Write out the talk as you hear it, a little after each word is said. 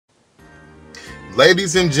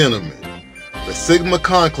Ladies and gentlemen, the Sigma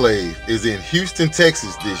Conclave is in Houston,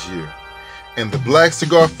 Texas this year, and the Black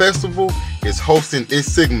Cigar Festival is hosting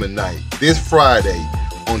its Sigma Night this Friday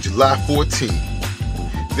on July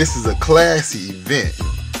 14th. This is a classy event,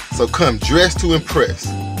 so come dressed to impress.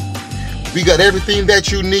 We got everything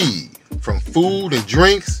that you need, from food and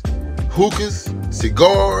drinks, hookahs,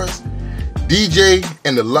 cigars, DJ,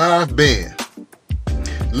 and the live band.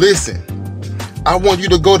 Listen, I want you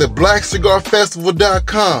to go to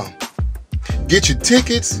blackcigarfestival.com, get your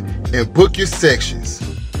tickets, and book your sections.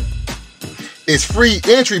 It's free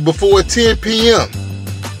entry before 10 p.m.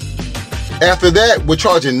 After that, we're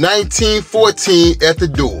charging $19.14 at the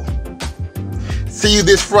door. See you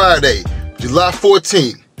this Friday, July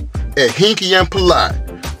 14th at Hinky and Polite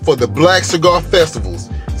for the Black Cigar Festival's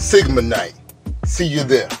Sigma Night. See you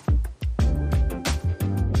there.